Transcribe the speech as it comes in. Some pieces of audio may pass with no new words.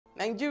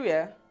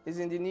Nigeria is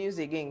in the news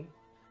again,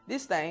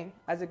 this time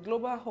as a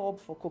global hub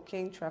for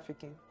cocaine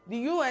trafficking. The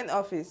UN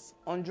Office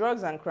on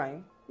Drugs and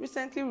Crime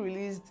recently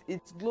released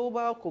its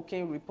Global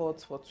Cocaine Report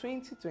for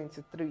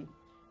 2023.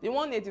 The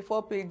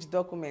 184-page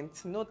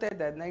document noted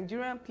that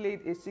Nigeria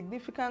played a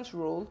significant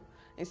role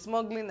in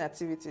smuggling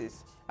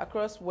activities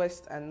across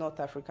West and North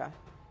Africa.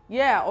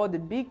 Here are all the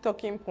big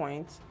talking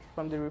points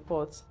from the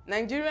report.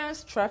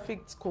 Nigerians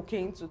trafficked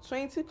cocaine to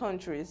 20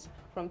 countries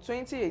from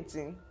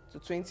 2018 to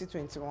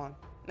 2021.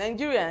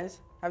 Nigerians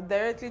have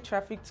directly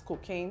trafficked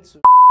cocaine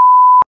to.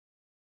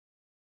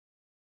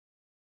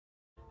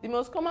 The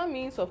most common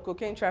means of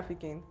cocaine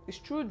trafficking is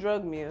through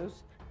drug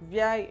mills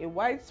via a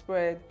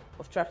widespread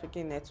of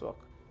trafficking network.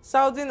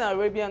 Saudi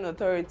Arabian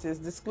authorities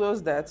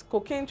disclosed that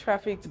cocaine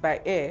trafficked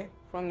by air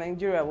from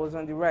Nigeria was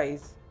on the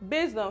rise.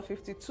 Based on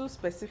 52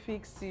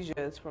 specific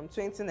seizures from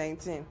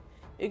 2019,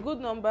 a good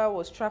number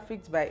was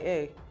trafficked by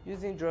air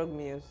using drug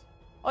mills.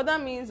 Other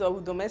means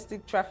of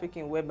domestic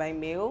trafficking were by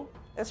mail,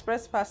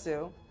 express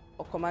parcel,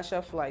 or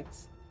commercial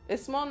flights. A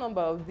small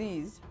number of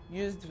these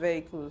used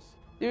vehicles.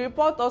 The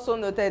report also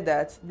noted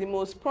that the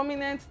most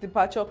prominent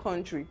departure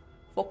country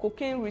for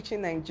cocaine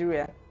reaching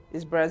Nigeria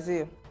is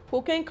Brazil.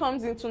 Cocaine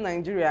comes into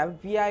Nigeria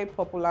via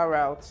popular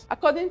routes.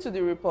 According to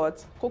the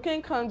report,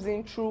 cocaine comes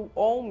in through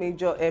all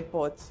major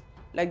airports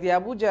like the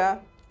Abuja,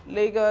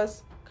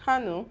 Lagos,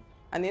 Kano,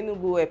 and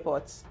Enugu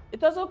airports.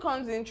 It also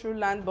comes in through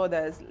land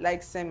borders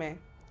like Seme,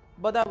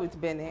 border with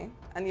Benin,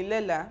 and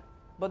Ilela,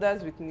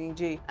 borders with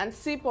Niger, and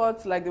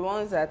seaports like the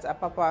ones at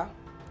Apapa,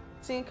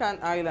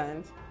 Tinkan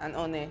Island, and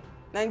One.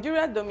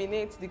 Nigeria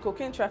dominates the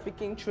cocaine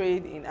trafficking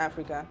trade in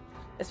Africa,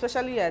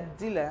 especially at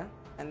dealer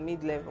and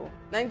mid-level.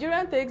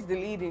 Nigeria takes the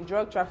lead in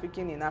drug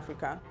trafficking in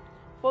Africa,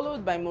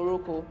 followed by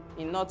Morocco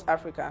in North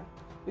Africa,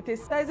 with a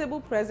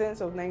sizable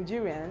presence of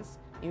Nigerians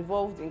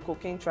involved in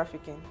cocaine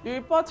trafficking. The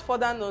report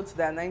further notes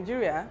that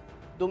Nigeria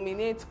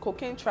dominates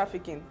cocaine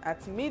trafficking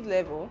at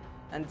mid-level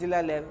and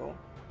dealer level,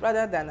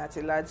 rather than at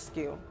a large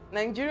scale.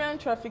 Nigerian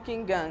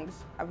trafficking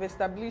gangs have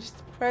established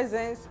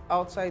presence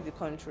outside the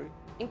country.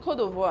 In Côte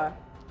d'Ivoire,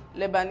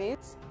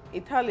 Lebanese,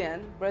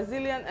 Italian,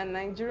 Brazilian, and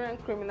Nigerian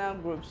criminal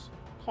groups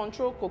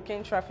control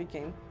cocaine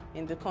trafficking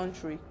in the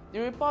country.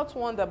 The report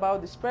warned about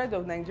the spread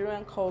of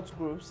Nigerian cult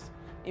groups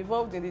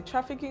involved in the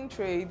trafficking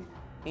trade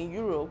in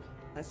Europe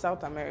and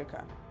South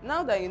America.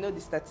 Now that you know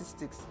the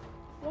statistics,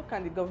 what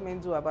can the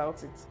government do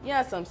about it? Here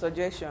are some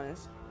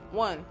suggestions.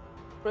 1.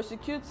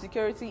 Prosecute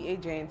security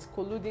agents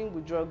colluding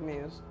with drug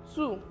mills.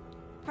 2.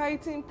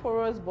 Tighten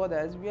porous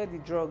borders where the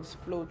drugs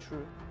flow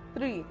through.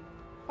 3.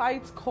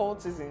 Fight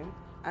cultism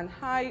and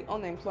high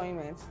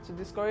unemployment to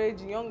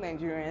discourage young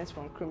Nigerians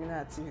from criminal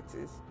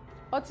activities.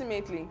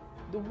 Ultimately,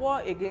 the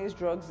war against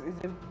drugs is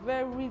a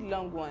very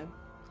long one.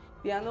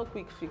 There are no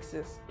quick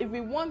fixes. If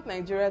we want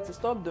Nigeria to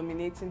stop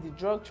dominating the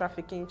drug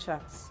trafficking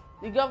charts,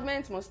 the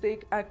government must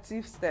take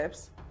active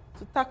steps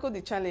to tackle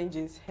the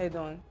challenges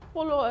head-on.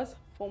 Follow us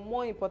for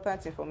more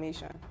important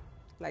information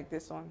like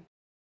this one.